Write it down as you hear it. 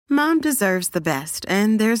Mom deserves the best,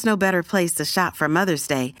 and there's no better place to shop for Mother's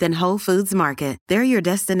Day than Whole Foods Market. They're your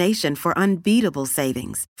destination for unbeatable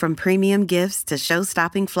savings, from premium gifts to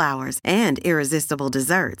show-stopping flowers and irresistible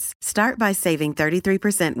desserts. Start by saving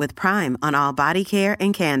 33% with Prime on all body care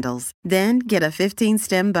and candles. Then get a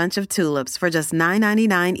 15-stem bunch of tulips for just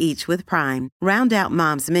 $9.99 each with Prime. Round out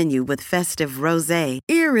Mom's menu with festive rosé,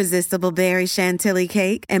 irresistible berry chantilly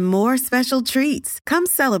cake, and more special treats. Come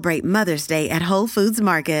celebrate Mother's Day at Whole Foods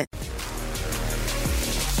Market.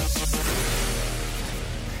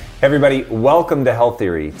 Hey everybody, welcome to Health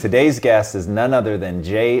Theory. Today's guest is none other than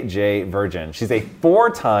J.J. Virgin. She's a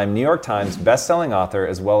 4-time New York Times bestselling author,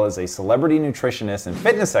 as well as a celebrity nutritionist and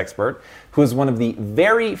fitness expert who was one of the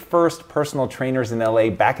very first personal trainers in LA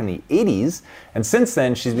back in the 80s. And since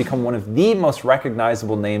then, she's become one of the most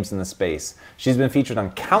recognizable names in the space. She's been featured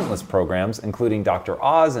on countless programs, including Dr.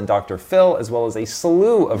 Oz and Dr. Phil, as well as a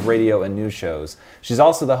slew of radio and news shows. She's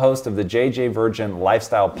also the host of the J.J. Virgin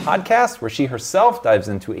Lifestyle Podcast, where she herself dives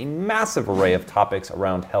into a massive array of topics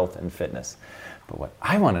around health and fitness. But what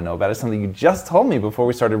I want to know about is something you just told me before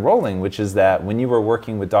we started rolling, which is that when you were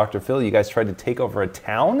working with Dr. Phil, you guys tried to take over a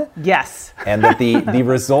town? Yes. And that the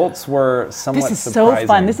results were somewhat surprising. This is so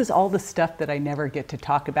fun. This is all the stuff that I never get to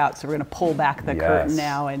talk about. So we're going to pull back the curtain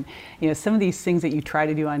now. And some of these things that you try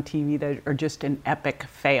to do on TV that are just an epic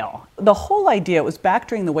fail. The whole idea was back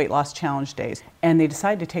during the Weight Loss Challenge days, and they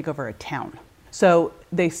decided to take over a town. So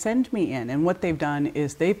they send me in, and what they've done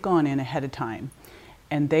is they've gone in ahead of time,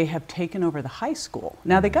 and they have taken over the high school.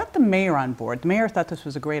 Now, they got the mayor on board. The mayor thought this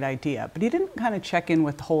was a great idea, but he didn't kind of check in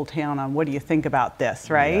with the whole town on what do you think about this,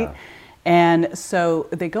 right? Yeah. And so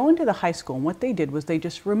they go into the high school, and what they did was they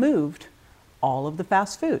just removed all of the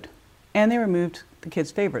fast food. And they removed the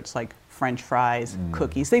kids' favorites, like French fries,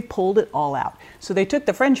 cookies. They pulled it all out. So they took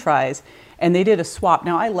the French fries, and they did a swap.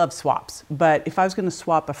 Now, I love swaps, but if I was going to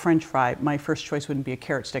swap a French fry, my first choice wouldn't be a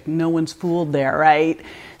carrot stick. No one's fooled there, right?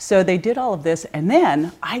 So they did all of this, and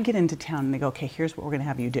then I get into town, and they go, okay, here's what we're going to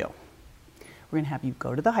have you do. We're going to have you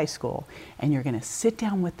go to the high school, and you're going to sit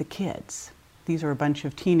down with the kids. These are a bunch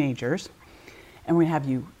of teenagers, and we're going to have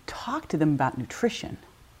you talk to them about nutrition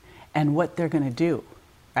and what they're going to do,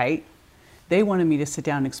 right? They wanted me to sit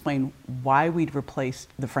down and explain why we'd replaced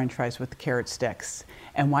the French fries with the carrot sticks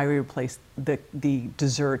and why we replaced the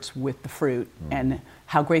desserts with the fruit and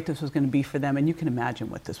how great this was going to be for them. And you can imagine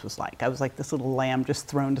what this was like. I was like this little lamb just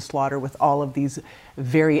thrown to slaughter with all of these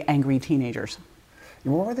very angry teenagers.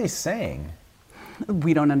 What were they saying?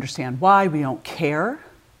 We don't understand why. We don't care.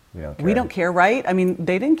 We don't care, right? I mean,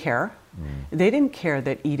 they didn't care. They didn't care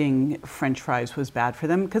that eating French fries was bad for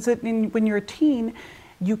them because when you're a teen,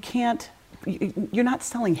 you're not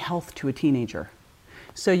selling health to a teenager.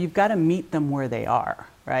 So you've got to meet them where they are,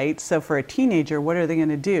 right? So for a teenager, what are they going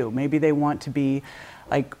to do? Maybe they want to be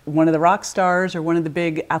like one of the rock stars or one of the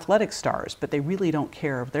big athletic stars, but they really don't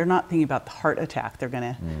care. They're not thinking about the heart attack they're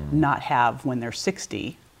going to not have when they're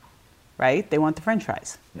 60, right? They want the French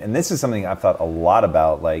fries. And this is something I've thought a lot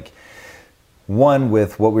about. Like, one,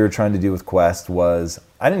 with what we were trying to do with Quest was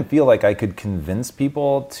I didn't feel like I could convince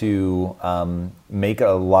people to make a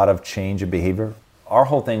lot of change in behavior. Our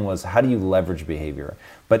whole thing was, how do you leverage behavior?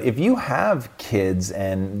 But if you have kids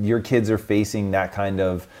and your kids are facing that kind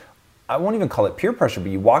of, I won't even call it peer pressure, but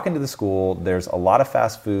you walk into the school, there's a lot of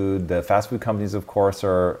fast food. The fast food companies, of course,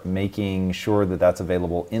 are making sure that that's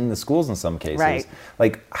available in the schools in some cases. Right.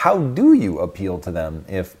 Like, how do you appeal to them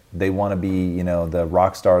if they want to be, the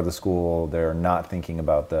rock star of the school? They're not thinking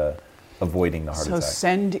about avoiding the heart attack. So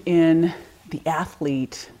send in the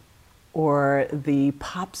athlete or the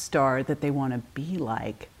pop star that they want to be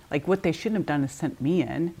like. Like, what they shouldn't have done is sent me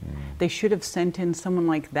in. They should have sent in someone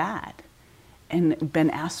like that and been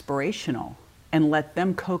aspirational and let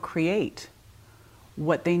them co-create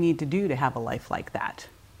what they need to do to have a life like that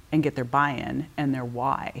and get their buy-in and their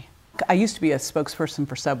why. I used to be a spokesperson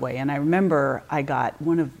for Subway, and I remember I got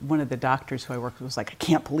one of the doctors who I worked with was like, I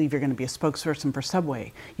can't believe you're going to be a spokesperson for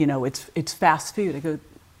Subway. It's fast food. I go,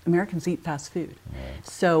 Americans eat fast food. Right.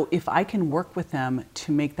 So if I can work with them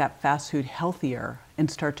to make that fast food healthier and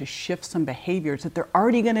start to shift some behaviors that they're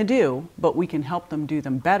already going to do, but we can help them do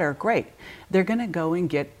them better, great. They're going to go and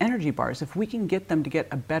get energy bars. If we can get them to get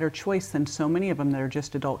a better choice than so many of them that are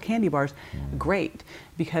just adult candy bars, great.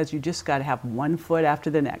 Because you just got to have one foot after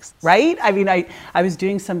the next, right? I mean, I was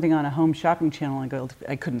doing something on a home shopping channel, and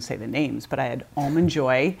I couldn't say the names, but I had Almond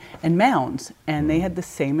Joy and Mounds, and they had the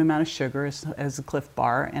same amount of sugar as the Cliff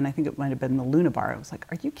Bar, and I think it might have been the Luna Bar. I was like,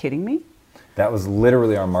 are you kidding me? That was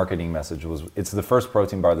literally our marketing message. It's the first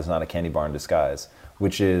protein bar that's not a candy bar in disguise,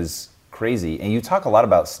 which is crazy. And you talk a lot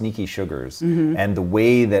about sneaky sugars and the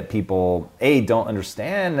way that people, A, don't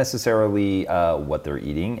understand necessarily what they're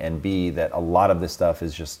eating, and B, that a lot of this stuff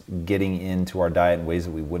is just getting into our diet in ways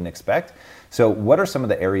that we wouldn't expect. So what are some of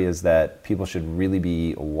the areas that people should really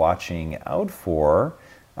be watching out for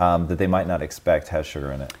that they might not expect has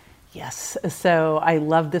sugar in it? Yes. So I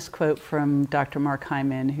love this quote from Dr. Mark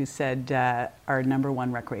Hyman, who said our number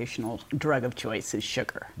one recreational drug of choice is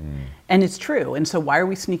sugar. And it's true. And so why are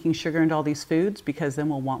we sneaking sugar into all these foods? Because then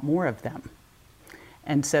we'll want more of them.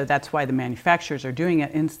 And so that's why the manufacturers are doing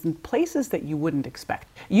it in places that you wouldn't expect.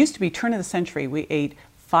 It used to be turn of the century, we ate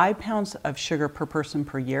 5 pounds of sugar per person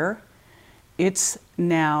per year. It's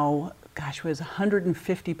now, gosh, what is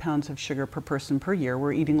 150 pounds of sugar per person per year.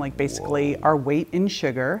 We're eating like basically our weight in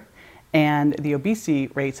sugar. And the obesity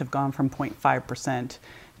rates have gone from 0.5%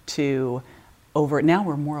 to over, now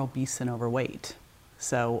we're more obese than overweight.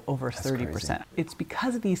 So over 30%. Crazy. It's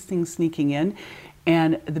because of these things sneaking in.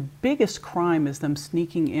 And the biggest crime is them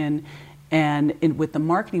sneaking in and with the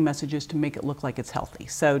marketing messages to make it look like it's healthy.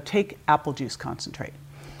 So take apple juice concentrate.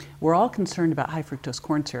 We're all concerned about high fructose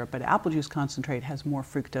corn syrup, but apple juice concentrate has more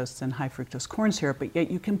fructose than high fructose corn syrup, but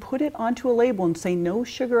yet you can put it onto a label and say no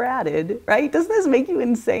sugar added, right? Doesn't this make you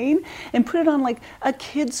insane? And put it on like a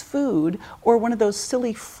kid's food or one of those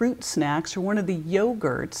silly fruit snacks or one of the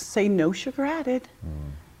yogurts, say no sugar added.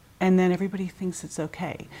 And then everybody thinks it's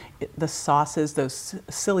okay. The sauces, those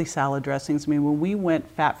silly salad dressings, I mean, when we went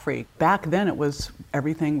fat-free, back then it was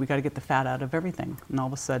everything, we gotta get the fat out of everything. And all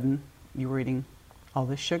of a sudden, you were eating all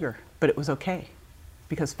this sugar, but it was okay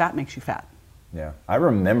because fat makes you fat. Yeah, I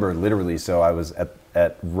remember literally, so I was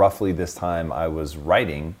at roughly this time I was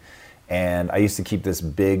writing, and I used to keep this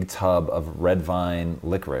big tub of red vine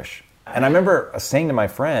licorice. And I remember saying to my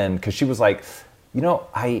friend, because she was like, you know,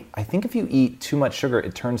 I think if you eat too much sugar,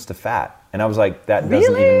 it turns to fat. And I was like, that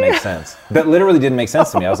doesn't even make sense. That literally didn't make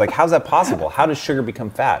sense to me. I was like, how's that possible? How does sugar become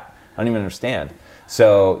fat? I don't even understand.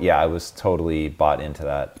 So yeah, I was totally bought into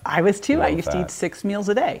that. I was too. I used to eat 6 meals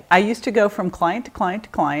a day. I used to go from client to client to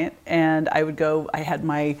client, and I would go, I had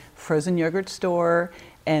my frozen yogurt store,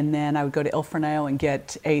 and then I would go to Il Fornello and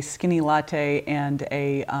get a skinny latte and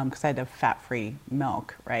a, because I had a fat-free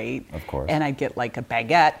milk, right? Of course. And I'd get like a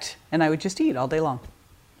baguette, and I would just eat all day long.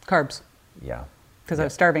 Carbs. Yeah. Because I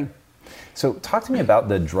was starving. So talk to me about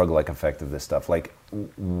the drug-like effect of this stuff. Like,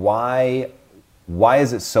 why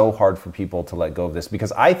is it so hard for people to let go of this?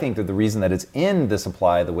 Because I think that the reason that it's in the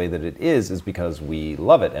supply the way that it is because we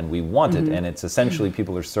love it and we want it, and it's essentially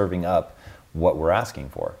people are serving up what we're asking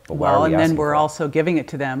for. But why are we asking for it? And then we're also giving it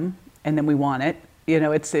to them, and then we want it. You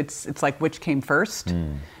know, it's like which came first,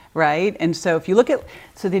 right? And so if you look at,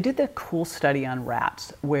 so they did that cool study on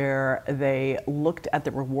rats where they looked at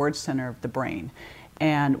the reward center of the brain.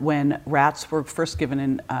 And when rats were first given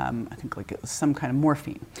in, I think like it was some kind of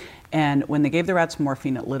morphine. And when they gave the rats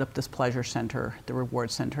morphine, it lit up this pleasure center, the reward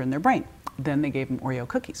center in their brain. Then they gave them Oreo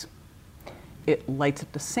cookies. It lights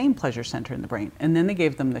up the same pleasure center in the brain. And then they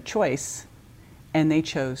gave them the choice, and they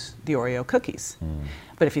chose the Oreo cookies.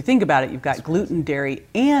 But if you think about it, you've got gluten, dairy,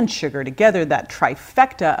 and sugar together, that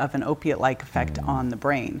trifecta of an opiate-like effect on the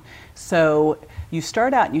brain. So you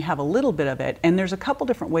start out and you have a little bit of it, and there's a couple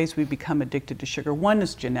different ways we become addicted to sugar. One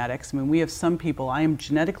is genetics. I mean, we have some people, I am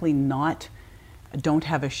genetically don't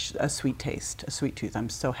have a sweet taste, a sweet tooth. I'm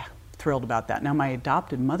so thrilled about that. Now my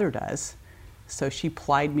adopted mother does, so she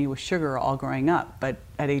plied me with sugar all growing up, but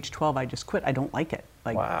at age 12 I just quit. I don't like it.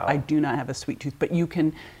 Like, wow. I do not have a sweet tooth, but you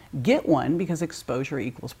can get one because exposure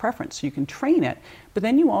equals preference. So you can train it, but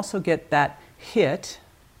then you also get that hit,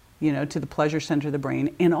 you know, to the pleasure center of the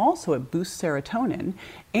brain, and also it boosts serotonin.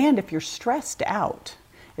 And if you're stressed out,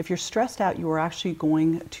 you are actually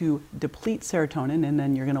going to deplete serotonin, and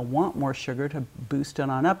then you're going to want more sugar to boost it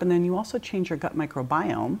on up. And then you also change your gut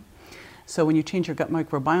microbiome. So when you change your gut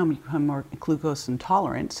microbiome, you become more glucose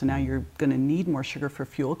intolerant. So now you're going to need more sugar for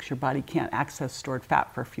fuel because your body can't access stored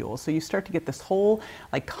fat for fuel. So you start to get this whole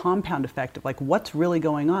like compound effect of like what's really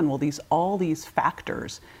going on. Well, all these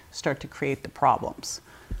factors start to create the problems.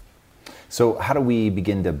 So how do we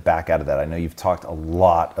begin to back out of that? I know you've talked a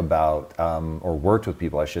lot about, or worked with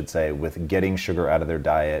people, I should say, with getting sugar out of their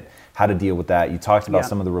diet, how to deal with that. You talked about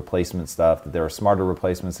some of the replacement stuff, that there are smarter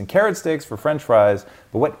replacements and carrot sticks for French fries,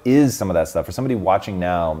 but what is some of that stuff? For somebody watching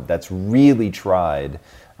now that's really tried,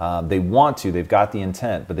 they want to, they've got the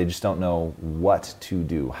intent, but they just don't know what to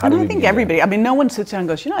do. How do we begin? Everybody, I mean, no one sits down and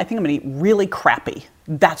goes, you know, I think I'm going to eat really crappy.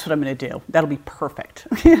 That's what I'm going to do. That'll be perfect.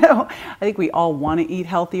 You know, I think we all want to eat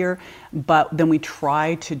healthier, but then we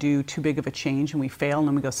try to do too big of a change and we fail, and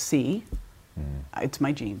then we go, see, it's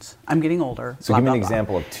my genes. I'm getting older. So give me an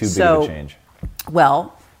example of too big of a change.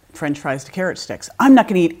 Well, French fries to carrot sticks. I'm not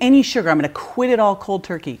going to eat any sugar. I'm going to quit it all cold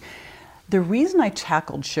turkey. The reason I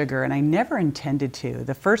tackled sugar, and I never intended to,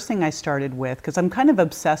 the first thing I started with, because I'm kind of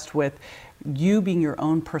obsessed with you being your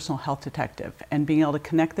own personal health detective and being able to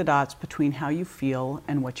connect the dots between how you feel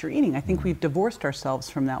and what you're eating. I think we've divorced ourselves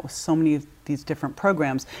from that with so many of these different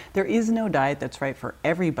programs. There is no diet that's right for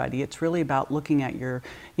everybody. It's really about looking at your,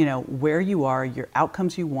 where you are, your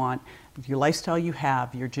outcomes you want, your lifestyle you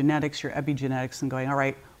have, your genetics, your epigenetics, and going, all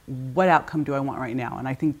right, what outcome do I want right now? And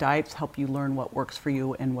I think diets help you learn what works for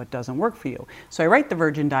you and what doesn't work for you. So I write The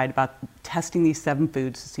Virgin Diet about testing these 7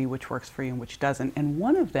 foods to see which works for you and which doesn't. And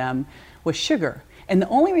one of them was sugar. And the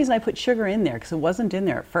only reason I put sugar in there, because it wasn't in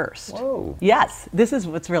there at first. Whoa. Yes, this is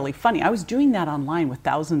what's really funny. I was doing that online with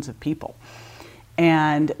thousands of people.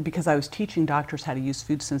 And because I was teaching doctors how to use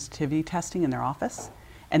food sensitivity testing in their office,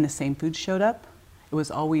 and the same foods showed up, it was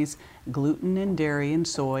always gluten and dairy and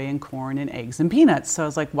soy and corn and eggs and peanuts. So I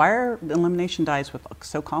was like, why are elimination diets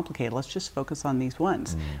so complicated? Let's just focus on these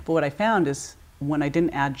ones. But what I found is when I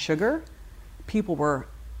didn't add sugar, people were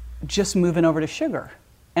just moving over to sugar.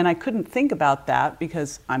 And I couldn't think about that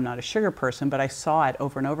because I'm not a sugar person, but I saw it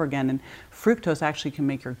over and over again. And fructose actually can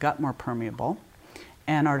make your gut more permeable,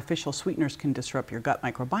 and artificial sweeteners can disrupt your gut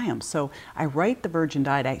microbiome. So I write The Virgin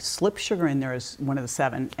Diet, I slip sugar in there as one of the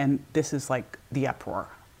 7, and this is like the uproar.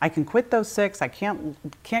 I can quit those 6, I can't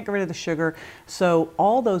get rid of the sugar. So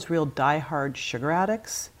all those real diehard sugar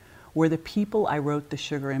addicts were the people I wrote the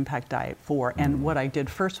Sugar Impact Diet for. And what I did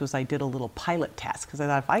first was I did a little pilot test, because I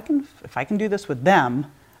thought if I can do this with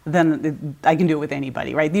them, then I can do it with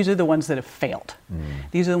anybody, right? These are the ones that have failed.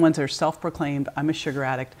 These are the ones that are self-proclaimed, I'm a sugar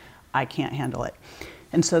addict, I can't handle it.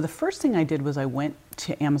 And so the first thing I did was I went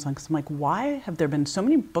to Amazon, because I'm like, why have there been so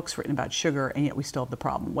many books written about sugar and yet we still have the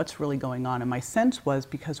problem? What's really going on? And my sense was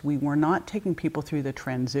because we were not taking people through the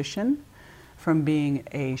transition from being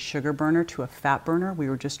a sugar burner to a fat burner. We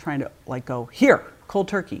were just trying to go, here, cold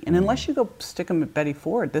turkey. And unless you go stick them at Betty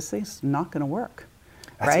Ford, this thing's not going to work.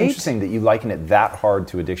 That's right? Interesting that you liken it that hard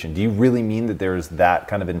to addiction. Do you really mean that there's that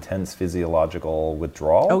kind of intense physiological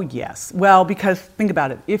withdrawal? Oh, yes. Well, because think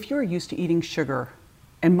about it. If you're used to eating sugar,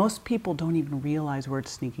 and most people don't even realize where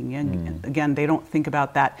it's sneaking in. Again, they don't think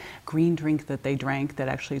about that green drink that they drank that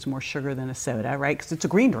actually is more sugar than a soda, right? Because it's a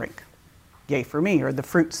green drink. Yay for me, or the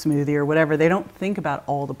fruit smoothie or whatever. They don't think about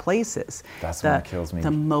all the places. That's what kills me. The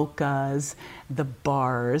mochas, the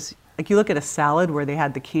bars. Like you look at a salad where they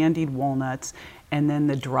had the candied walnuts and then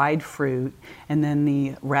the dried fruit and then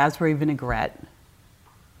the raspberry vinaigrette,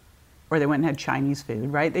 or they went and had Chinese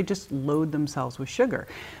food, right? They just load themselves with sugar.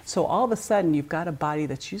 So all of a sudden, you've got a body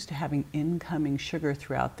that's used to having incoming sugar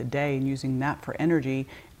throughout the day and using that for energy,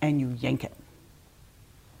 and you yank it.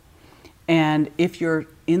 And if you're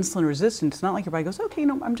insulin resistant, it's not like your body goes, okay,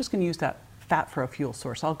 no, I'm just gonna use that fat for a fuel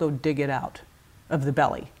source. I'll go dig it out of the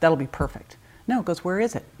belly. That'll be perfect. No, it goes, where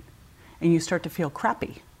is it? And you start to feel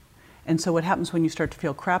crappy. And so what happens when you start to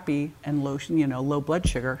feel crappy and low blood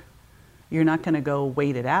sugar, you're not going to go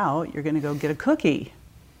wait it out, you're going to go get a cookie.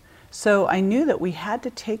 So I knew that we had to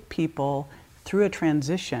take people through a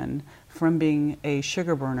transition from being a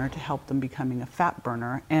sugar burner to help them becoming a fat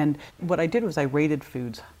burner. And what I did was I rated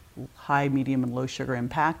foods high, medium, and low sugar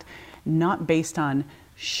impact, not based on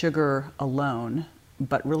sugar alone,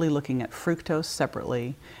 but really looking at fructose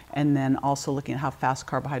separately, and then also looking at how fast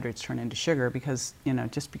carbohydrates turn into sugar, because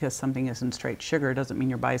just because something isn't straight sugar doesn't mean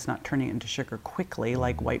your body's not turning it into sugar quickly,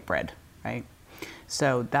 like white bread. Right?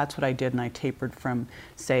 So that's what I did, and I tapered from,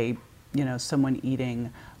 say, someone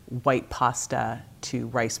eating white pasta to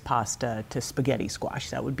rice pasta to spaghetti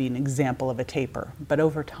squash. That would be an example of a taper, but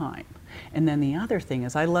over time. And then the other thing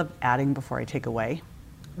is I love adding before I take away.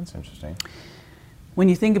 That's interesting. When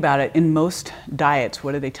you think about it, in most diets,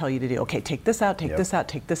 what do they tell you to do? Okay, take this out, take this out,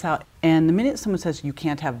 take this out. And the minute someone says you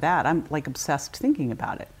can't have that, I'm like obsessed thinking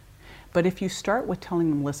about it. But if you start with telling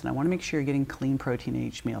them, listen, I want to make sure you're getting clean protein in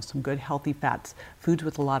each meal, some good healthy fats, foods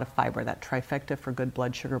with a lot of fiber, that trifecta for good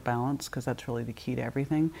blood sugar balance, because that's really the key to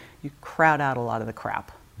everything, you crowd out a lot of the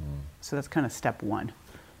crap. So that's kind of step 1.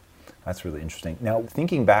 That's really interesting. Now,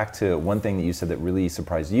 thinking back to one thing that you said that really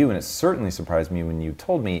surprised you, and it certainly surprised me when you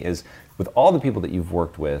told me, is with all the people that you've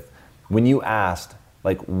worked with, when you asked,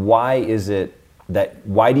 why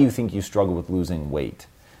do you think you struggle with losing weight?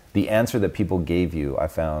 The answer that people gave you, I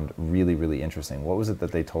found really, really interesting. What was it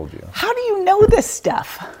that they told you? How do you know this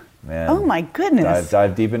stuff? Man, oh my goodness.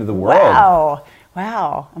 Dive deep into the world.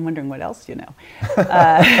 Wow. I'm wondering what else you know.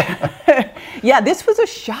 Yeah, this was a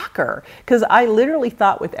shocker because I literally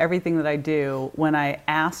thought with everything that I do, when I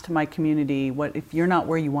asked my community, what if you're not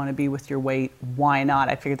where you want to be with your weight, why not?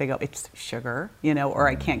 I figured they go, it's sugar, you know, or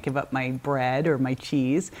I can't give up my bread or my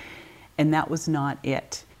cheese. And that was not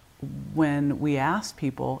it. When we asked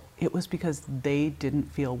people, it was because they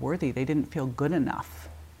didn't feel worthy. They didn't feel good enough.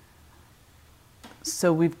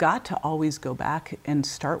 So we've got to always go back and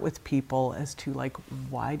start with people as to like,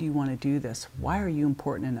 why do you want to do this? Why are you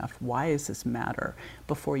important enough? Why does this matter?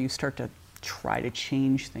 Before you start to try to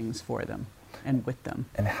change things for them and with them.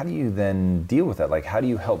 And how do you then deal with that? Like, how do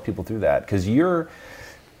you help people through that? Because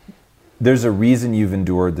there's a reason you've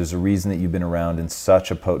endured, there's a reason that you've been around in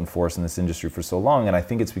such a potent force in this industry for so long, and I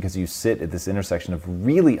think it's because you sit at this intersection of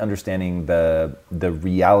really understanding the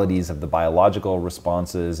realities of the biological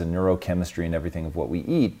responses and neurochemistry and everything of what we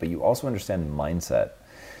eat, but you also understand mindset.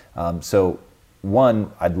 So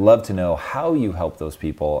one, I'd love to know how you help those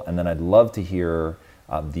people, and then I'd love to hear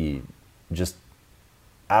the just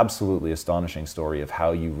absolutely astonishing story of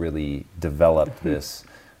how you really developed this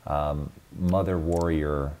mother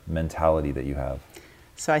warrior mentality that you have.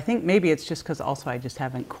 So I think maybe it's just because also I just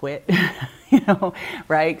haven't quit, you know,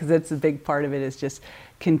 right? Because that's a big part of it, is just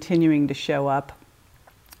continuing to show up.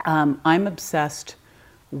 I'm obsessed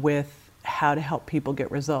with how to help people get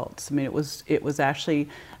results. I mean, it was actually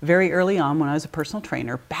very early on when I was a personal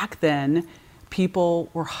trainer. Back then, people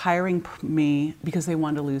were hiring me because they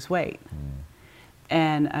wanted to lose weight.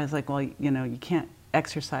 And I was like, well, you know, you can't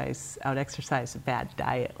exercise a bad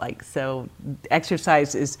diet. Like, so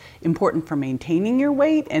exercise is important for maintaining your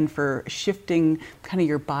weight and for shifting kind of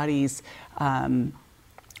your body's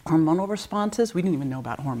hormonal responses. We didn't even know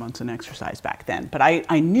about hormones in exercise back then, but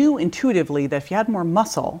I knew intuitively that if you had more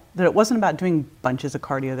muscle, that it wasn't about doing bunches of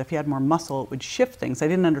cardio, that if you had more muscle, it would shift things. I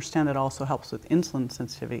didn't understand that it also helps with insulin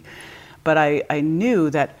sensitivity, but I knew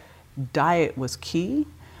that diet was key.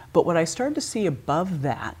 But what I started to see above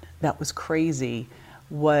that was crazy,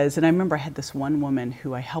 was, and I remember I had this one woman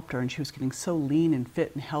who I helped her, and she was getting so lean and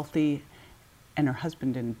fit and healthy, and her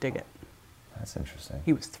husband didn't dig it. That's interesting.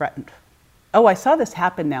 He was threatened. Oh, I saw this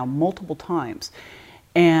happen now multiple times.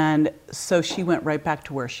 And so she went right back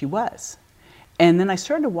to where she was. And then I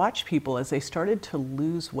started to watch people as they started to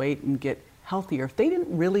lose weight and get healthier. If they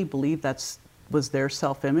didn't really believe that was their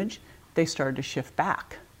self-image, they started to shift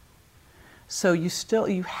back. So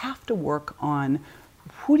you have to work on,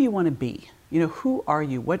 who do you want to be? You know, who are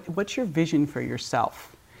you? What's your vision for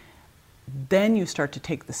yourself? Then you start to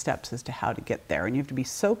take the steps as to how to get there. And you have to be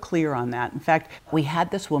so clear on that. In fact, we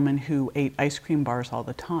had this woman who ate ice cream bars all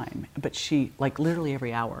the time, but she, like literally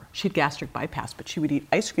every hour. She had gastric bypass, but she would eat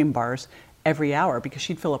ice cream bars every hour because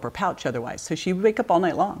she'd fill up her pouch otherwise. So she would wake up all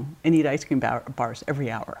night long and eat ice cream bars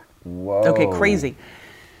every hour. Whoa. Okay, crazy.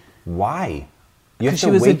 Why? You have Because to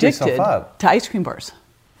she was wake addicted yourself up. to ice cream bars.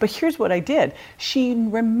 But here's what I did. She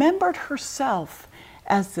remembered herself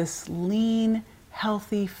as this lean,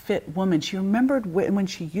 healthy, fit woman. She remembered when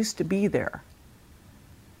she used to be there.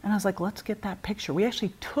 And I was like, let's get that picture. We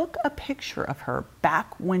actually took a picture of her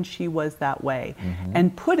back when she was that way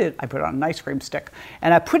and I put it on an ice cream stick,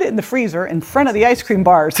 and I put it in the freezer in front of the ice cream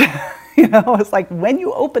bars. You know, it's like, when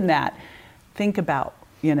you open that, think about,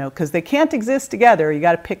 you know, because they can't exist together. You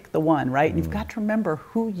got to pick the one, right? And you've got to remember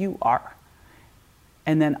who you are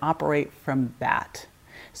and then operate from that.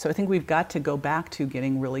 So I think we've got to go back to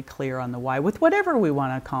getting really clear on the why with whatever we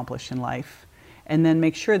want to accomplish in life, and then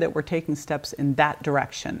make sure that we're taking steps in that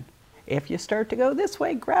direction. If you start to go this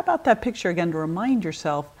way, grab out that picture again to remind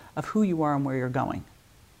yourself of who you are and where you're going.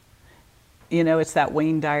 You know, it's that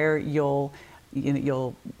Wayne Dyer, you'll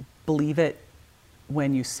believe it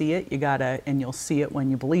when you see it, and you'll see it when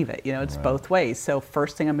you believe it. You know, it's both ways. So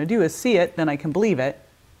first thing I'm going to do is see it, then I can believe it.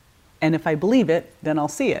 And if I believe it, then I'll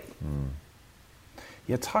see it.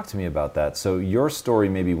 Yeah, talk to me about that. So your story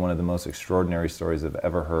may be one of the most extraordinary stories I've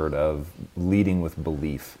ever heard of leading with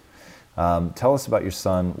belief. Tell us about your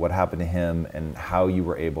son, what happened to him, and how you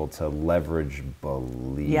were able to leverage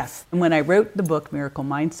belief. Yes. And when I wrote the book, Miracle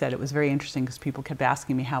Mindset, it was very interesting because people kept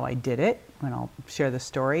asking me how I did it, and I'll share the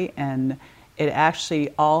story. And it actually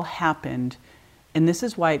all happened, and this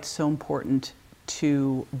is why it's so important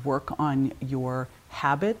to work on your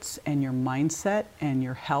habits and your mindset and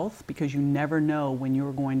your health, because you never know when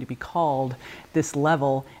you're going to be called this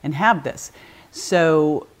level and have this.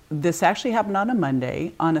 So this actually happened on a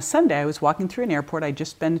Monday. On a Sunday, I was walking through an airport. I'd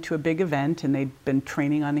just been to a big event, and they'd been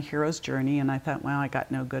training on the hero's journey, and I thought, well, I got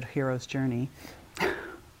no good hero's journey.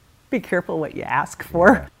 Be careful what you ask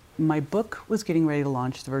for. My book was getting ready to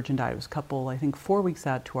launch, The Virgin Diet. It was I think 4 weeks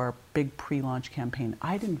out to our big pre-launch campaign.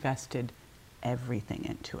 I'd invested everything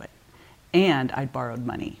into it, and I'd borrowed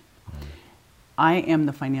money. I am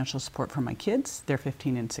the financial support for my kids. They're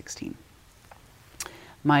 15 and 16.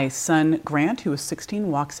 My son, Grant, who is 16,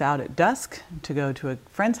 walks out at dusk to go to a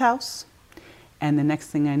friend's house. And the next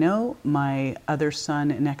thing I know, my other son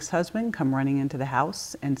and ex-husband come running into the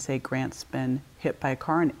house and say Grant's been hit by a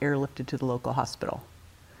car and airlifted to the local hospital.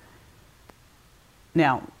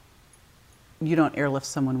 Now, you don't airlift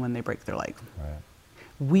someone when they break their leg. Right.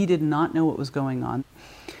 We did not know what was going on.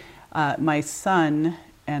 My son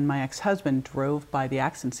and my ex-husband drove by the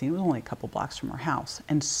accident scene. It was only a couple blocks from our house,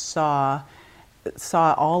 and saw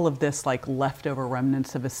all of this like leftover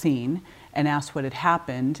remnants of a scene, and asked what had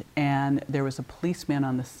happened. And there was a policeman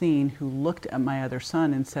on the scene who looked at my other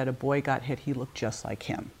son and said, a boy got hit, he looked just like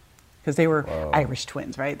him. Because they were Irish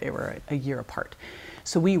twins, right? They were a year apart.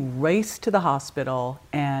 So we raced to the hospital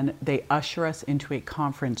and they usher us into a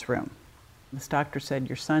conference room. This doctor said,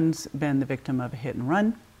 your son's been the victim of a hit and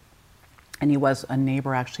run. And a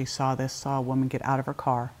neighbor actually saw a woman get out of her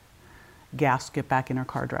car, gasped, get back in her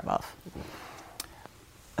car, drive off.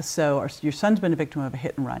 So your son's been a victim of a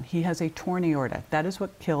hit and run. He has a torn aorta. That is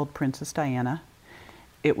what killed Princess Diana.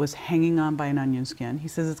 It was hanging on by an onion skin. He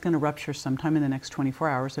says it's going to rupture sometime in the next 24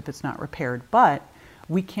 hours if it's not repaired, but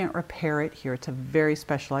we can't repair it here. It's a very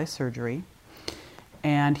specialized surgery.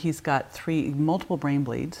 And he's got multiple brain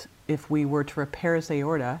bleeds. If we were to repair his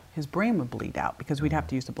aorta, his brain would bleed out because we'd have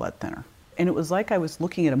to use a blood thinner. And it was like I was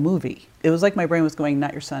looking at a movie. It was like my brain was going,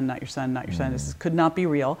 not your son, not your son, not your son. This could not be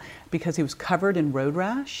real, because he was covered in road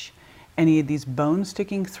rash and he had these bones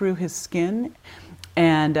sticking through his skin.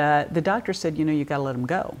 And the doctor said, you got to let him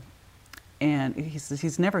go. And he says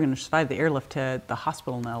he's never going to survive the airlift to the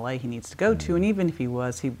hospital in LA he needs to go to. And even if he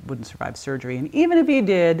was, he wouldn't survive surgery. And even if he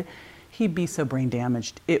did, he'd be so brain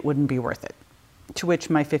damaged, it wouldn't be worth it. To which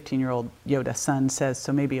my 15-year-old Yoda son says,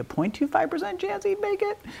 so maybe a 0.25% chance he'd make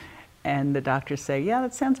it? And the doctors say, yeah,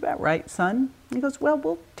 that sounds about right, son. And he goes, well,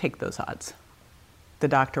 we'll take those odds. The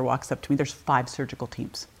doctor walks up to me. There's 5 surgical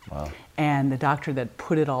teams. Wow. And the doctor that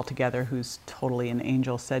put it all together, who's totally an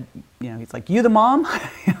angel, said, he's like, you the mom?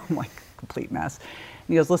 I'm like, complete mess. And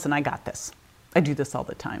he goes, listen, I got this. I do this all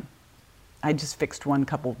the time. I just fixed one a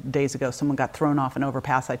couple days ago. Someone got thrown off an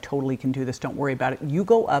overpass. I totally can do this. Don't worry about it. You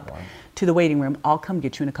go up to the waiting room. I'll come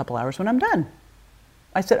get you in a couple hours when I'm done.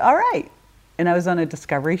 I said, all right. And I was on a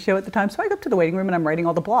Discovery show at the time, so I go up to the waiting room and I'm writing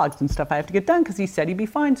all the blogs and stuff I have to get done because he said he'd be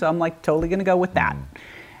fine, so I'm like totally gonna go with that.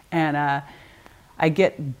 And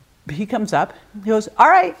he comes up, he goes, all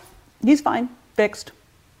right, he's fine, fixed.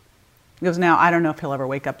 He goes, now I don't know if he'll ever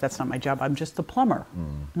wake up, that's not my job, I'm just the plumber.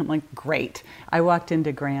 And I'm like, great. I walked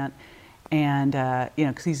into Grant and,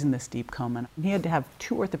 because he's in this deep coma, and he had to have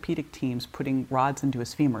 2 orthopedic teams putting rods into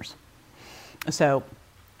his femurs. So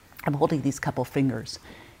I'm holding these couple fingers.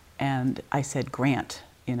 And I said, Grant,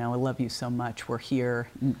 I love you so much. We're here,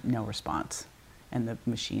 no response. And the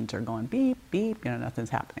machines are going beep, beep,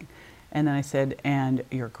 nothing's happening. And then I said, and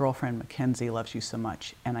your girlfriend, Mackenzie, loves you so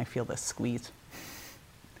much. And I feel this squeeze.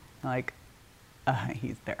 Like,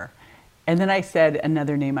 he's there. And then I said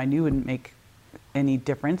another name I knew wouldn't make any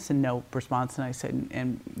difference, and no response. And I said,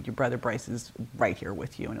 and your brother Bryce is right here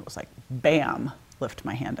with you. And it was like, bam, lift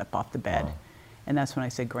my hand up off the bed. Wow. And that's when I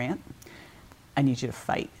said, Grant, I need you to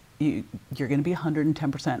fight. You're going to be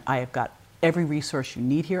 110%. I have got every resource you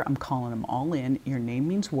need here. I'm calling them all in. Your name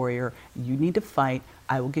means warrior. You need to fight.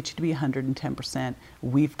 I will get you to be 110%.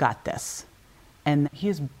 We've got this. And he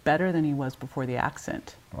is better than he was before the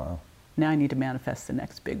accident. Wow. Now I need to manifest the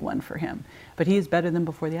next big one for him. But he is better than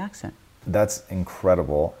before the accident. That's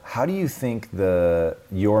incredible. How do you think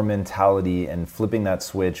your mentality and flipping that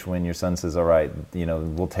switch when your son says, all right,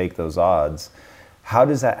 we'll take those odds, how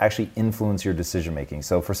does that actually influence your decision making?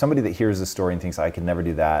 So for somebody that hears this story and thinks, I could never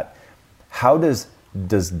do that, how does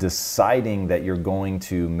deciding that you're going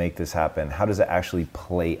to make this happen, how does it actually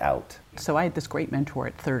play out? So I had this great mentor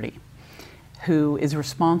at 30 who is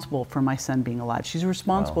responsible for my son being alive. She's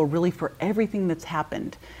responsible really for everything that's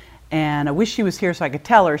happened. And I wish she was here so I could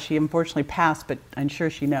tell her. She unfortunately passed, but I'm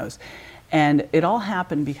sure she knows. And it all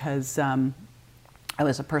happened because I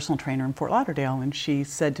was a personal trainer in Fort Lauderdale, and she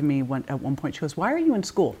said to me at one point, she goes, why are you in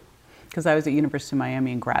school? Because I was at University of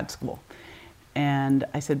Miami in grad school. And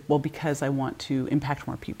I said, well, because I want to impact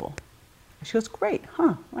more people. And she goes, great,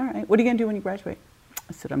 all right. What are you going to do when you graduate?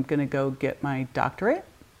 I said, I'm going to go get my doctorate.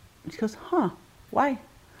 And she goes, why?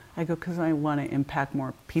 I go, because I want to impact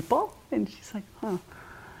more people. And she's like, well,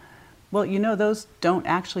 those don't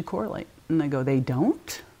actually correlate. And I go, they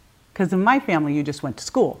don't? Because in my family, you just went to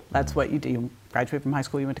school. That's what you do. You graduated from high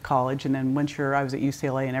school, you went to college, and then I was at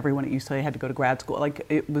UCLA, and everyone at UCLA had to go to grad school. Like,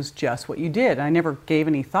 it was just what you did. I never gave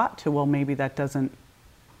any thought to, well, maybe that doesn't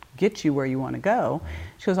get you where you want to go.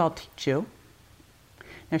 She goes, I'll teach you.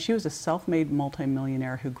 Now, she was a self-made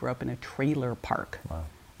multimillionaire who grew up in a trailer park. Wow.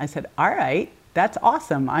 I said, all right, that's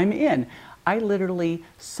awesome. I'm in. I literally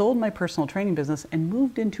sold my personal training business and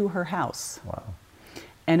moved into her house. Wow.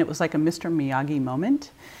 And it was like a Mr. Miyagi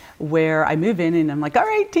moment where I move in and I'm like, all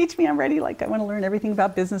right, teach me, I'm ready. Like, I want to learn everything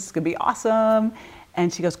about business. It's going to be awesome.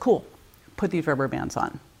 And she goes, cool, put these rubber bands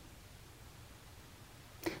on.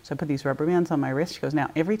 So I put these rubber bands on my wrist. She goes, now,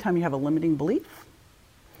 every time you have a limiting belief,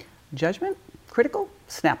 judgment, critical,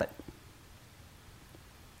 snap it.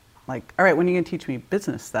 Like, all right, when are you going to teach me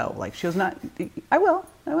business, though? Like, she goes, I will.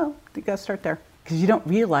 You got to start there. Because you don't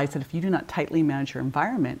realize that if you do not tightly manage your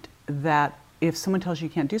environment, that if someone tells you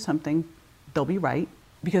you can't do something, they'll be right.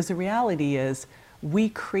 Because the reality is, we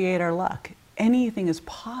create our luck. Anything is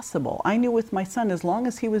possible. I knew with my son, as long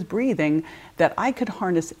as he was breathing, that I could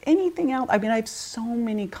harness anything out. I mean, I have so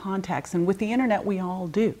many contacts, and with the internet, we all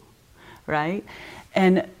do, right?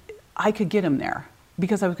 And I could get him there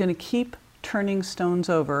because I was going to keep turning stones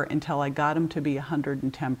over until I got him to be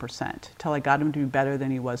 110%, till I got him to be better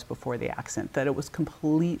than he was before the accident, that it was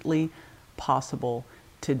completely possible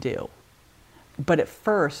to do. But at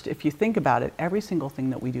first, if you think about it, every single thing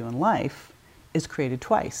that we do in life is created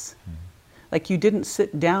twice. Mm-hmm. Like, you didn't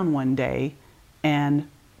sit down one day and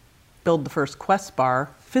build the first Quest bar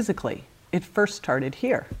physically. It first started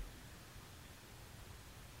here.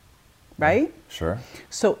 Right? Sure.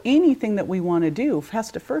 So anything that we want to do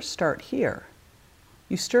has to first start here.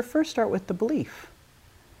 You first start with the belief,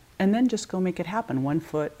 and then just go make it happen, one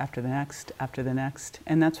foot after the next, after the next.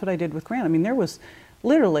 And that's what I did with Grant. I mean, there was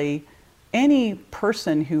literally any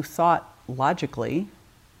person who thought logically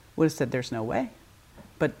would have said there's no way.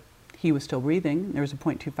 But he was still breathing. There was a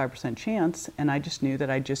 0.25% chance, and I just knew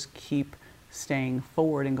that I'd just keep staying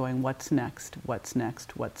forward and going, what's next, what's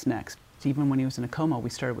next, what's next. Even when he was in a coma,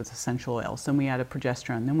 we started with essential oils. Then we added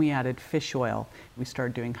progesterone. Then we added fish oil. We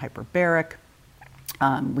started doing hyperbaric.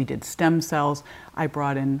 We did stem cells. I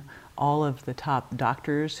brought in all of the top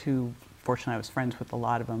doctors who, fortunately, I was friends with a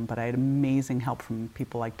lot of them, but I had amazing help from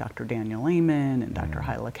people like Dr. Daniel Amen and Dr.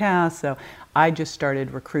 Hyla Cass. So I just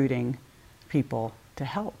started recruiting people to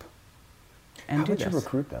help and do this. How did you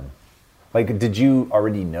recruit them? Like, did you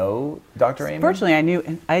already know Dr. Amen?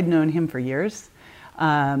 Fortunately, I'd known him for years.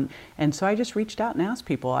 And so I just reached out and asked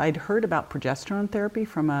people. I'd heard about progesterone therapy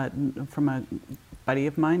from a buddy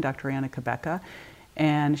of mine, Dr. Anna Kabeka,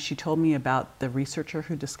 and she told me about the researcher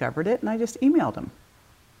who discovered it, and I just emailed him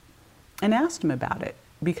and asked him about it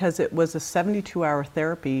because it was a 72-hour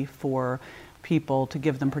therapy for people to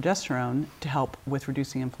give them progesterone to help with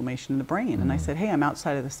reducing inflammation in the brain. Mm-hmm. And I said, hey, I'm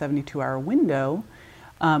outside of the 72-hour window.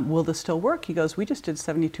 Will this still work? He goes, we just did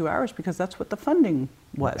 72 hours because that's what the funding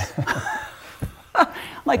was.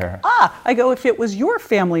 Like, I go, if it was your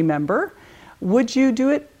family member, would you do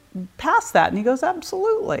it past that? And he goes,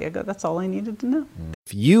 absolutely. I go, that's all I needed to know.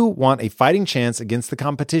 If you want a fighting chance against the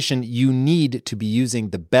competition, you need to be using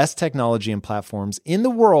the best technology and platforms in the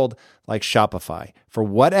world like Shopify. For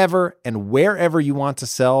whatever and wherever you want to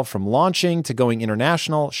sell, from launching to going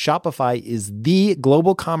international, Shopify is the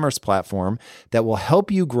global commerce platform that will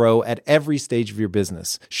help you grow at every stage of your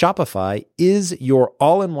business. Shopify is your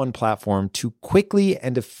all-in-one platform to quickly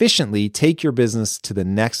and efficiently take your business to the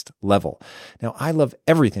next level. Now, I love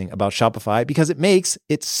everything about Shopify because it makes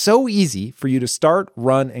it so easy for you to start,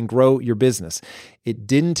 run, and grow your business. It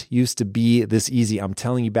didn't used to be this easy. I'm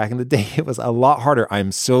telling you, back in the day, it was a lot harder.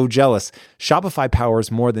 I'm so jealous. Shopify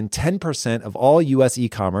powers more than 10% of all US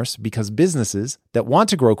e-commerce because businesses that want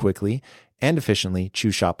to grow quickly and efficiently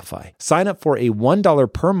choose Shopify. Sign up for a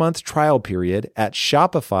 $1 per month trial period at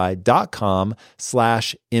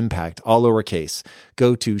shopify.com/impact, all lowercase.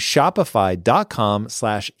 Go to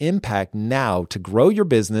shopify.com/impact now to grow your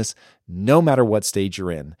business no matter what stage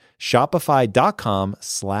you're in.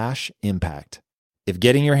 Shopify.com/impact. If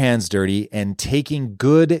getting your hands dirty and taking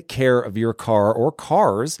good care of your car or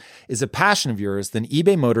cars is a passion of yours, then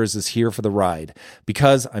eBay Motors is here for the ride.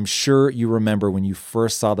 Because I'm sure you remember when you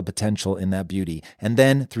first saw the potential in that beauty. And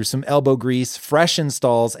then through some elbow grease, fresh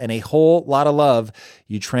installs, and a whole lot of love,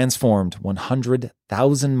 you transformed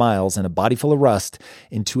 100,000 miles and a body full of rust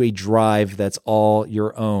into a drive that's all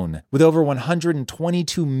your own. With over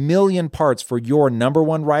 122 million parts for your number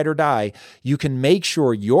one ride or die, you can make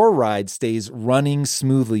sure your ride stays running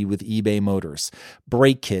smoothly with eBay Motors.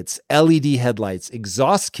 Brake kits, LED headlights,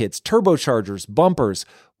 exhaust kits, turbochargers, bumpers,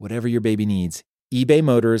 whatever your baby needs, eBay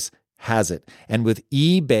Motors has it. And with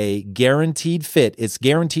eBay Guaranteed Fit, it's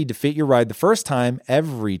guaranteed to fit your ride the first time,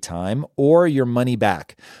 every time, or your money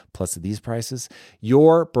back. Plus, at these prices,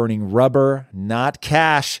 you're burning rubber, not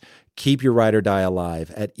cash. Keep your ride or die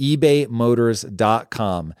alive at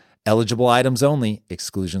ebaymotors.com. Eligible items only.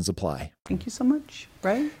 Exclusions apply. Thank you so much,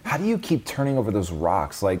 right? How do you keep turning over those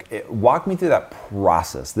rocks? Walk me through that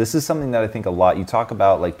process. This is something that I think a lot, you talk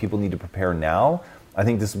about like people need to prepare now. I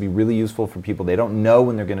think this would be really useful for people. They don't know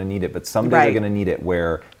when they're going to need it, but someday they're going to need it,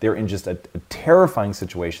 where they're in just a terrifying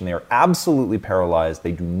situation. They are absolutely paralyzed.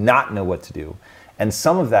 They do not know what to do. And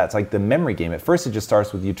some of that's like the memory game. At first, it just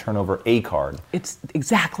starts with you turn over a card. That's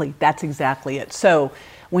exactly it. So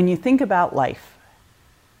when you think about life,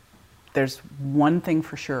 there's one thing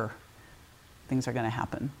for sure. Things are going to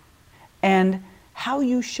happen. And how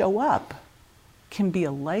you show up can be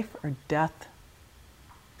a life or death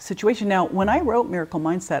situation. Now, when I wrote Miracle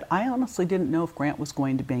Mindset, I honestly didn't know if Grant was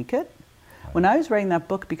going to make it. When I was writing that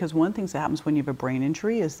book, because one of the things that happens when you have a brain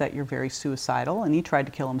injury is that you're very suicidal, and he tried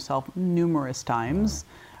to kill himself numerous times.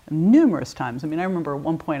 I mean, I remember at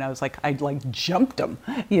one point I jumped him,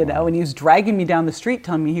 and he was dragging me down the street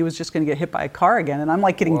telling me he was just going to get hit by a car again. And I'm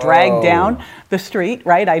like getting dragged down the street,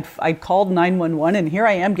 right? I'd called 911 and here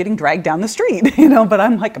I am getting dragged down the street, but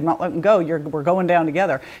I'm like, I'm not letting go. We're going down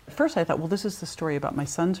together. At first I thought, well, this is the story about my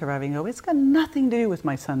son surviving. It's got nothing to do with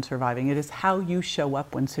my son surviving. It is how you show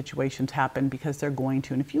up when situations happen, because they're going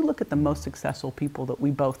to. And if you look at the most successful people that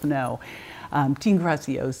we both know, Dean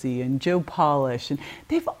Graziosi and Joe Polish, and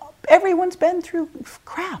everyone's been through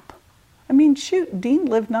crap. I mean, shoot, Dean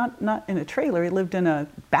lived not in a trailer, he lived in a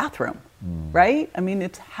bathroom, right? I mean,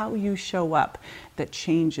 it's how you show up that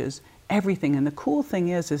changes everything. And the cool thing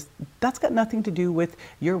is that's got nothing to do with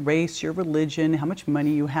your race, your religion, how much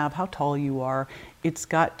money you have, how tall you are. It's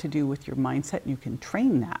got to do with your mindset. You can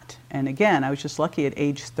train that. And again, I was just lucky at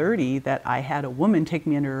age 30 that I had a woman take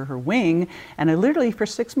me under her wing. And I literally, for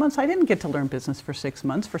 6 months, I didn't get to learn business for 6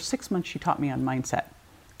 months. For 6 months, she taught me on mindset,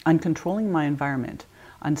 on controlling my environment,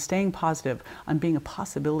 on staying positive, on being a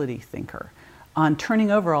possibility thinker, on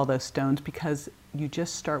turning over all those stones, because you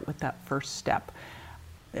just start with that first step.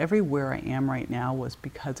 Everywhere I am right now was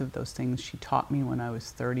because of those things she taught me when I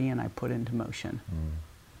was 30 and I put into motion.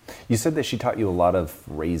 You said that she taught you a lot of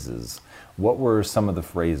phrases. What were some of the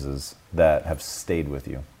phrases that have stayed with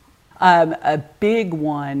you? A big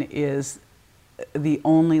one is the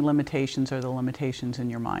only limitations are the limitations in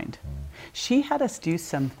your mind. She had us do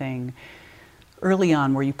something early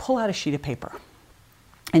on where you pull out a sheet of paper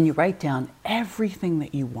and you write down everything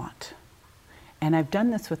that you want. And I've done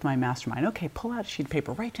this with my mastermind. Okay, pull out a sheet of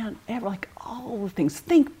paper, write down all the things.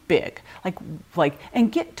 Think big,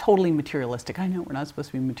 and get totally materialistic. I know we're not supposed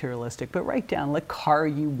to be materialistic, but write down the car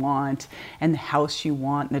you want, and the house you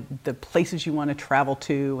want, and the places you want to travel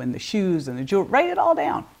to, and the shoes and the jewelry. Write it all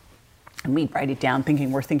down. And we'd write it down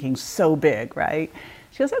thinking we're thinking so big, right?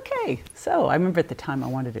 She goes, okay. So I remember at the time I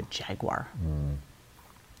wanted a Jaguar.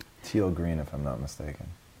 Teal green, if I'm not mistaken.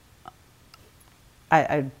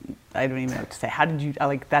 I don't even know what to say. How did you,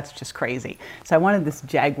 that's just crazy. So I wanted this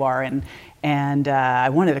Jaguar, and I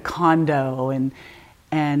wanted a condo,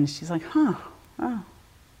 and she's like,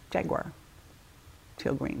 Jaguar,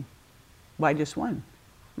 teal green. Why just one?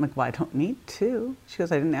 I'm like, well, I don't need two. She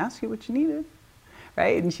goes, I didn't ask you what you needed,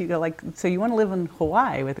 right? And she go so you want to live in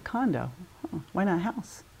Hawaii with a condo? Why not a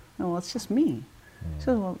house? No, well, it's just me. She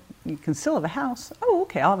goes, well, you can still have a house. Oh,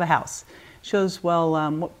 okay, I'll have a house. She goes, well,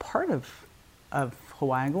 what part of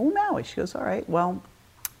Hawaii? I go, well, Maui. She goes, all right, well,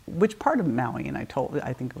 which part of Maui? And I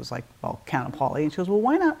think it was Kaanapali. And she goes, well,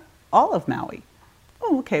 why not all of Maui?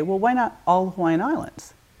 Oh, okay, well, why not all Hawaiian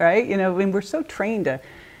Islands, right? We're so trained but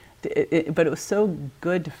it was so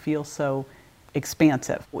good to feel so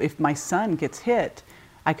expansive. If my son gets hit,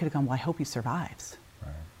 I could have gone, well, I hope he survives.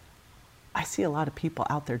 Right. I see a lot of people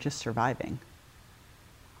out there just surviving.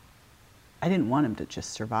 I didn't want him to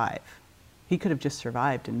just survive. He could have just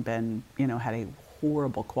survived and been, had a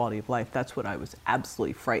horrible quality of life. That's what I was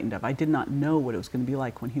absolutely frightened of. I did not know what it was going to be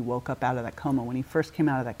like when he woke up out of that coma. When he first came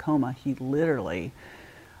out of that coma, he literally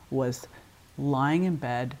was lying in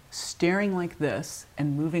bed, staring like this,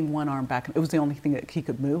 and moving one arm back. It was the only thing that he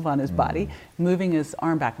could move on his body, moving his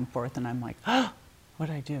arm back and forth. And I'm like, what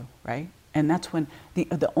did I do, right? And that's when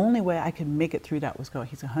the only way I could make it through that was go,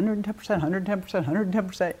 he's 110%, 110%,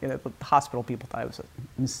 110%. The hospital people thought I was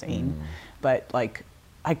insane. But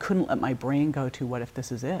I couldn't let my brain go to, what if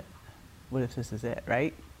this is it? What if this is it,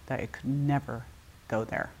 right? That it could never go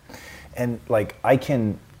there. And I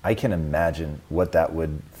can imagine what that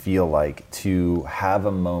would feel like to have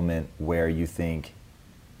a moment where you think,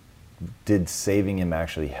 did saving him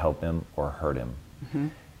actually help him or hurt him? Mm-hmm.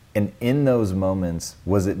 And in those moments,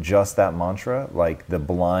 was it just that mantra, the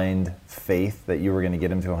blind faith that you were going to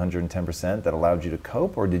get him to 110% that allowed you to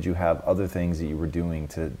cope, or did you have other things that you were doing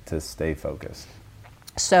to stay focused?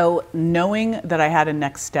 So knowing that I had a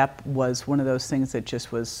next step was one of those things that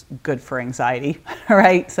just was good for anxiety,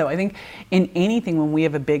 right? So I think in anything, when we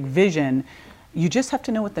have a big vision, you just have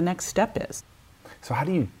to know what the next step is. So how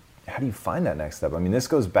do you find that next step? I mean, this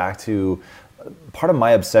goes back to part of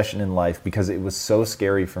my obsession in life, because it was so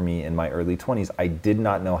scary for me in my early 20s. I did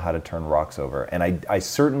not know how to turn rocks over. And I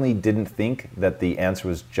certainly didn't think that the answer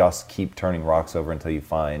was just keep turning rocks over until you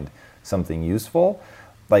find something useful.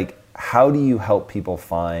 Like, how do you help people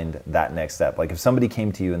find that next step? Like, if somebody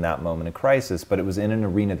came to you in that moment of crisis, but it was in an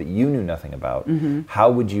arena that you knew nothing about,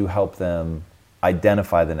 how would you help them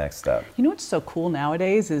identify the next step? You know what's so cool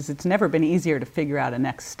nowadays is it's never been easier to figure out a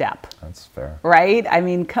next step. That's fair. Right? I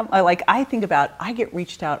mean, I get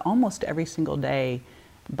reached out almost every single day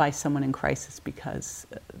by someone in crisis because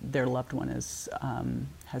their loved one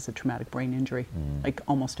has a traumatic brain injury, like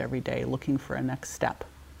almost every day, looking for a next step.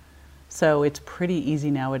 So it's pretty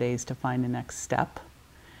easy nowadays to find a next step.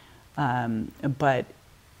 But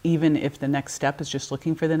even if the next step is just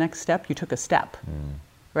looking for the next step, you took a step,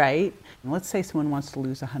 right? And let's say someone wants to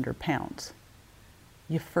lose 100 pounds.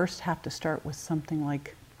 You first have to start with something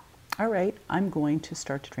like, all right, I'm going to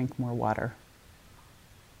start to drink more water.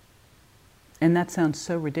 And that sounds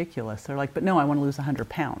so ridiculous. They're like, but no, I want to lose 100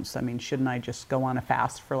 pounds. I mean, shouldn't I just go on a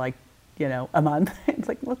fast for a month? It's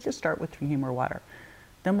like, let's just start with drinking more water.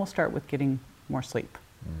 Then we'll start with getting more sleep.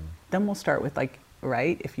 Then we'll start with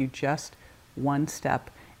if you just one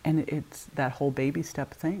step, and it's that whole baby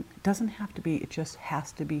step thing. It doesn't have to be, it just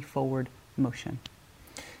has to be forward motion.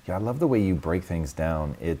 Yeah, I love the way you break things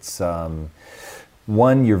down. It's,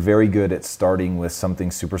 one, you're very good at starting with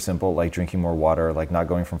something super simple, like drinking more water, like not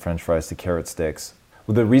going from French fries to carrot sticks.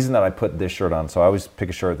 Well, the reason that I put this shirt on, so I always pick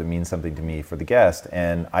a shirt that means something to me for the guest,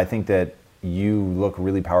 and I think that you look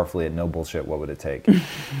really powerfully at no bullshit, what would it take?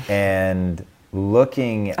 And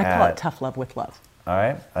looking I call it tough love with love. All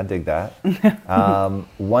right, I dig that.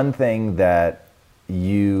 One thing that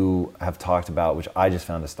you have talked about, which I just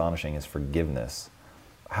found astonishing, is forgiveness.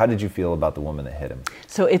 How did you feel about the woman that hit him?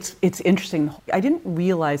 So it's interesting. I didn't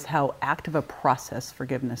realize how active a process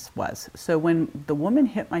forgiveness was. So when the woman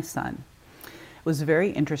hit my son, it was very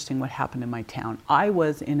interesting what happened in my town. I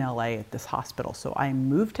was in LA at this hospital. So I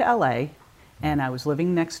moved to LA and I was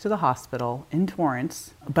living next to the hospital in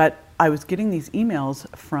Torrance, but I was getting these emails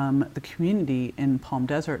from the community in Palm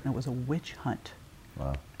Desert, and it was a witch hunt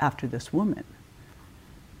after this woman.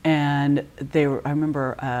 And I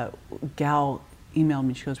remember a gal emailed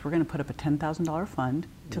me, she goes, we're gonna put up a $10,000 fund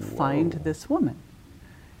to find this woman.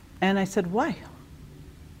 And I said, why?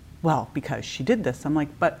 Well, because she did this. I'm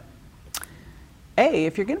like, but A,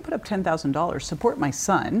 if you're gonna put up $10,000, support my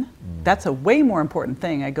son. That's a way more important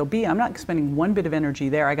thing. I go, B, I'm not spending one bit of energy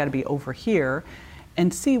there. I gotta be over here.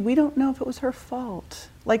 And C, we don't know if it was her fault.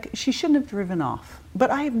 Like, she shouldn't have driven off. But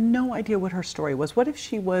I have no idea what her story was. What if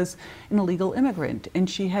she was an illegal immigrant and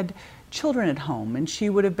she had children at home and she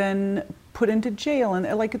would have been put into jail? And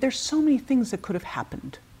there's so many things that could have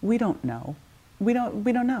happened. We don't know. We don't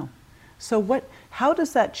know. So how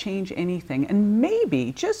does that change anything? And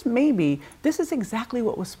maybe, just maybe, this is exactly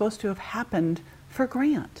what was supposed to have happened for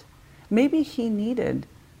Grant. Maybe he needed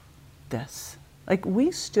this. Like,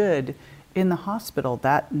 we stood in the hospital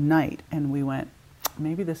that night and we went,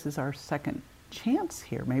 maybe this is our second chance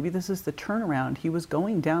here. Maybe this is the turnaround. He was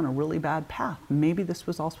going down a really bad path. Maybe this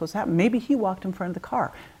was all supposed to happen. Maybe he walked in front of the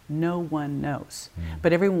car. No one knows.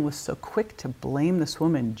 But everyone was so quick to blame this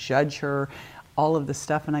woman, judge her, all of this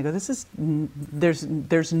stuff. And I go,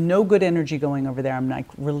 there's no good energy going over there. I'm like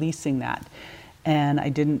releasing that. And I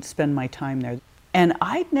didn't spend my time there. And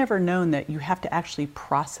I'd never known that you have to actually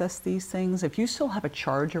process these things. If you still have a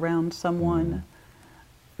charge around someone,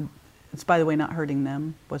 it's, by the way, not hurting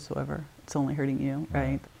them whatsoever. It's only hurting you,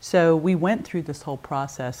 right? So we went through this whole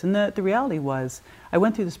process. And the reality was, I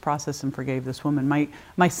went through this process and forgave this woman.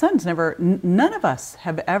 My sons never, none of us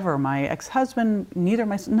have ever, my ex-husband, neither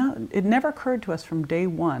my son, no, it never occurred to us from day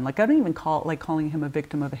one. Like, I don't even calling him a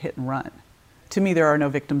victim of a hit and run. To me, there are no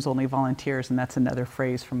victims, only volunteers, and that's another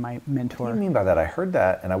phrase from my mentor. What do you mean by that? I heard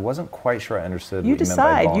that, and I wasn't quite sure I understood You what you meant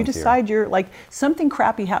by volunteer. You decide you're, like, something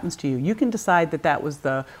crappy happens to you. You can decide that was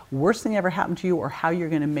the worst thing ever happened to you or how you're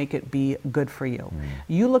going to make it be good for you.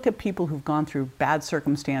 You look at people who've gone through bad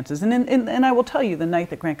circumstances, and I will tell you, the night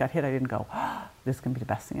that Grant got hit, I didn't go, this is going to be the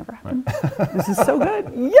best thing ever happened. Right. This is so good.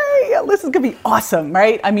 Yay! This is going to be awesome,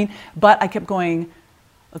 right? I mean, but I kept going,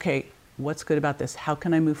 okay, what's good about this? How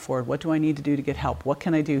can I move forward? What do I need to do to get help? What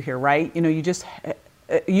can I do here, right? You know,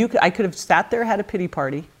 I could have sat there, had a pity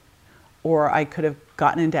party, or I could have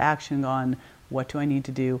gotten into action and gone, What do I need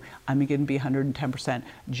to do? I'm going to be 110%.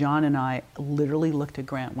 John and I literally looked at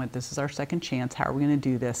Grant and went, this is our second chance. How are we going to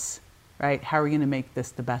do this, right? How are we going to make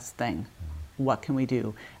this the best thing? What can we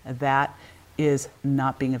do? That is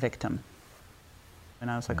not being a victim. And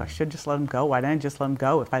I was like, I should just let him go. Why didn't I just let him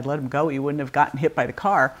go? If I'd let him go, he wouldn't have gotten hit by the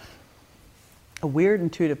car. A weird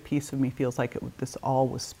intuitive piece of me feels like this all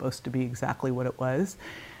was supposed to be exactly what it was.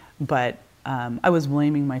 But I was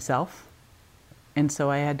blaming myself. And so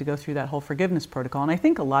I had to go through that whole forgiveness protocol. And I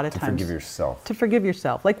think a lot of times... To forgive yourself. To forgive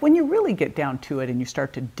yourself. Like when you really get down to it and you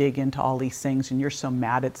start to dig into all these things and you're so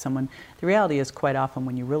mad at someone, the reality is quite often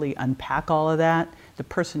when you really unpack all of that, the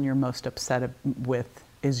person you're most upset with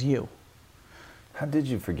is you. How did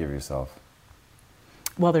you forgive yourself?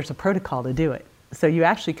 Well, there's a protocol to do it. So you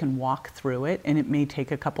actually can walk through it, and it may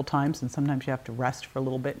take a couple times, and sometimes you have to rest for a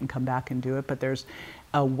little bit and come back and do it. But there's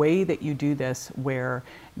a way that you do this where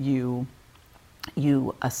you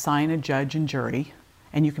assign a judge and jury,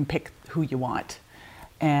 and you can pick who you want.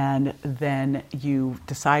 And then you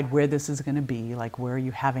decide where this is going to be, like where are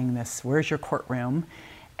you having this, where's your courtroom?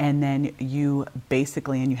 And then you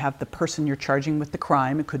basically, and you have the person you're charging with the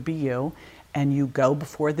crime, it could be you, and you go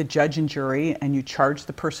before the judge and jury and you charge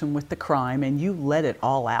the person with the crime and you let it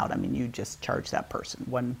all out. I mean, you just charge that person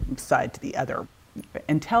one side to the other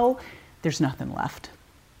until there's nothing left.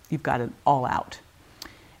 You've got it all out.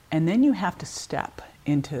 And then you have to step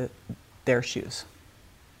into their shoes.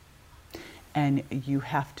 And you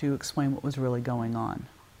have to explain what was really going on.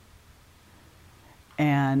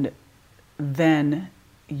 And then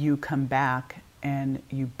you come back and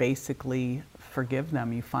you basically forgive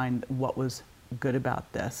them. You find what was good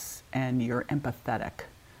about this and you're empathetic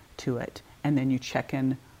to it. And then you check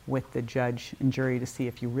in with the judge and jury to see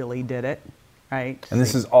if you really did it, right? And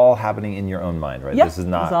this is all happening in your own mind, right? Yep, this is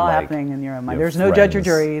not it's all like happening in your own mind. your There's no judge or friends.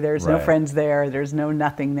 jury, there's no Right. friends there, there's no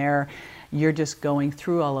nothing there. You're just going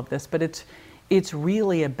through all of this. But it's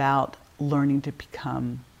really about learning to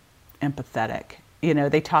become empathetic. You know,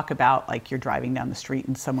 they talk about like you're driving down the street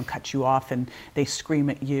and someone cuts you off and they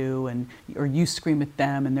scream at you or you scream at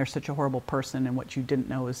them and they're such a horrible person, and what you didn't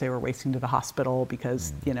know is they were racing to the hospital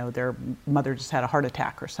because, you know, their mother just had a heart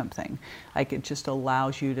attack or something. Like it just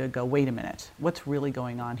allows you to go, wait a minute, what's really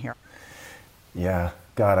going on here? Yeah,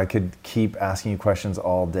 God, I could keep asking you questions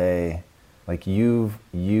all day. Like you've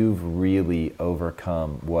really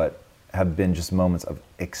overcome what have been just moments of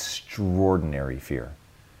extraordinary fear.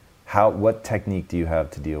 What technique do you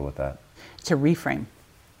have to deal with that? To reframe.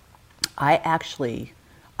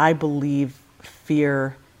 I believe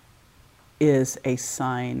fear is a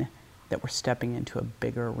sign that we're stepping into a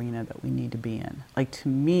bigger arena that we need to be in. Like to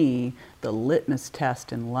me, the litmus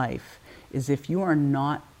test in life is if you are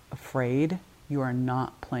not afraid, you are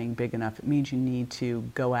not playing big enough. It means you need to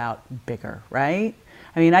go out bigger, right?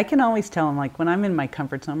 I mean, I can always tell them, like when I'm in my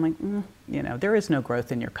comfort zone, I'm like, you know, there is no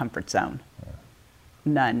growth in your comfort zone.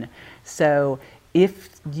 None. So if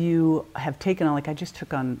you have taken on, like I just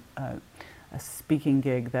took on a speaking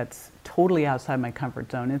gig that's totally outside my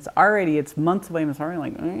comfort zone. It's months away. I'm already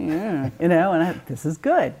like, you know, and this is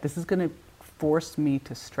good. This is going to force me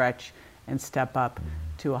to stretch and step up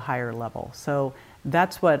to a higher level. So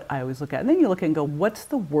that's what I always look at. And then you look and go, what's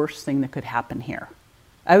the worst thing that could happen here?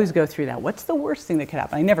 I always go through that. What's the worst thing that could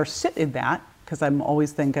happen? I never sit in that because I'm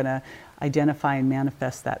always then going to identify and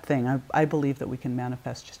manifest that thing. I believe that we can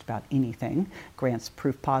manifest just about anything. Grant's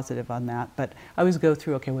proof positive on that. But I always go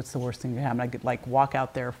through, okay, what's the worst thing that could happen? I could like walk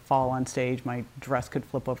out there, fall on stage, my dress could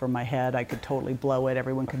flip over my head, I could totally blow it,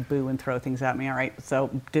 everyone could boo and throw things at me. All right,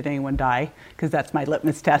 so did anyone die? Because that's my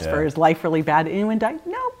litmus test for, is life really bad? Did anyone die?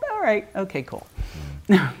 No, all right, okay, cool.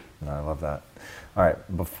 No, I love that. All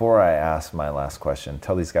right, before I ask my last question,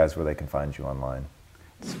 tell these guys where they can find you online.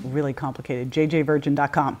 It's really complicated,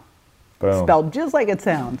 jjvirgin.com. Boom. Spelled just like it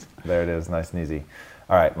sounds. There it is, nice and easy.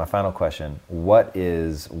 All right, my final question. What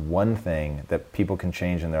is one thing that people can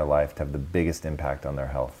change in their life to have the biggest impact on their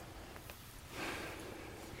health?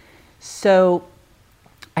 So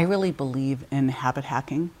I really believe in habit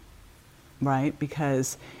hacking, right?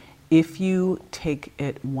 Because if you take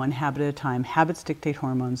it one habit at a time, habits dictate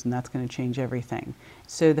hormones, and that's going to change everything.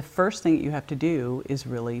 So the first thing that you have to do is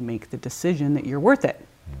really make the decision that you're worth it,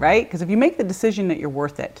 right? Because if you make the decision that you're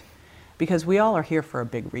worth it, because we all are here for a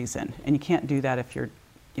big reason, and you can't do that if you're,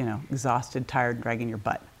 you know, exhausted, tired, and dragging your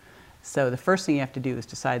butt. So the first thing you have to do is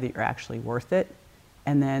decide that you're actually worth it,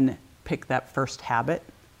 and then pick that first habit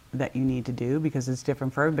that you need to do, because it's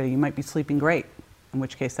different for everybody. You might be sleeping great, in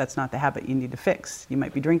which case that's not the habit you need to fix. You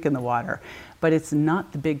might be drinking the water, but it's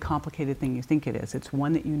not the big complicated thing you think it is. It's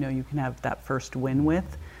one that you know you can have that first win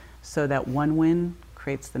with, so that one win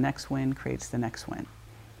creates the next win, creates the next win.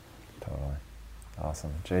 Totally.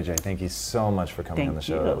 Awesome. JJ, thank you so much for coming on the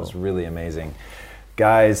show. Thank you. That was really amazing.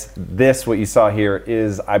 Guys, what you saw here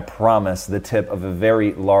is, I promise, the tip of a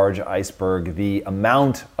very large iceberg. The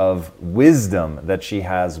amount of wisdom that she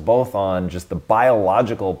has, both on just the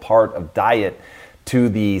biological part of diet to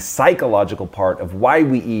the psychological part of why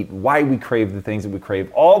we eat, why we crave the things that we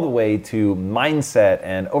crave, all the way to mindset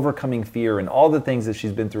and overcoming fear and all the things that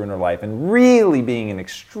she's been through in her life, and really being an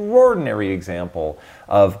extraordinary example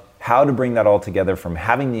of how to bring that all together, from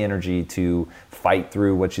having the energy to fight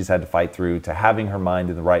through what she's had to fight through, to having her mind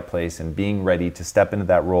in the right place and being ready to step into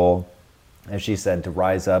that role, as she said, to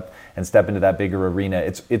rise up and step into that bigger arena.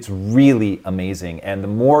 It's really amazing. And the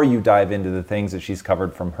more you dive into the things that she's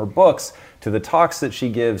covered, from her books to the talks that she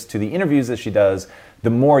gives to the interviews that she does,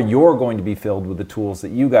 the more you're going to be filled with the tools that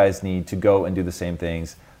you guys need to go and do the same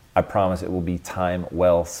things. I promise it will be time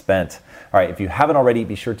well spent. All right, if you haven't already,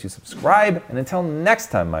 be sure to subscribe. And until next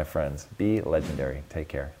time, my friends, be legendary. Take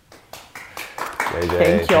care.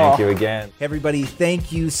 JJ, thank you again. Hey everybody,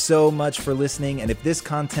 thank you so much for listening. And if this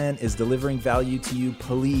content is delivering value to you,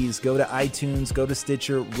 please go to iTunes, go to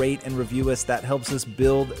Stitcher, rate and review us. That helps us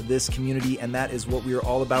build this community, and that is what we are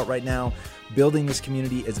all about right now. Building this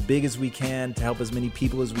community as big as we can to help as many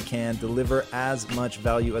people as we can, deliver as much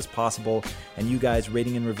value as possible. And you guys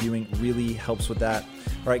rating and reviewing really helps with that.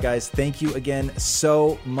 All right, guys, thank you again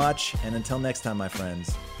so much. And until next time, my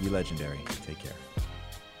friends, be legendary. Take care.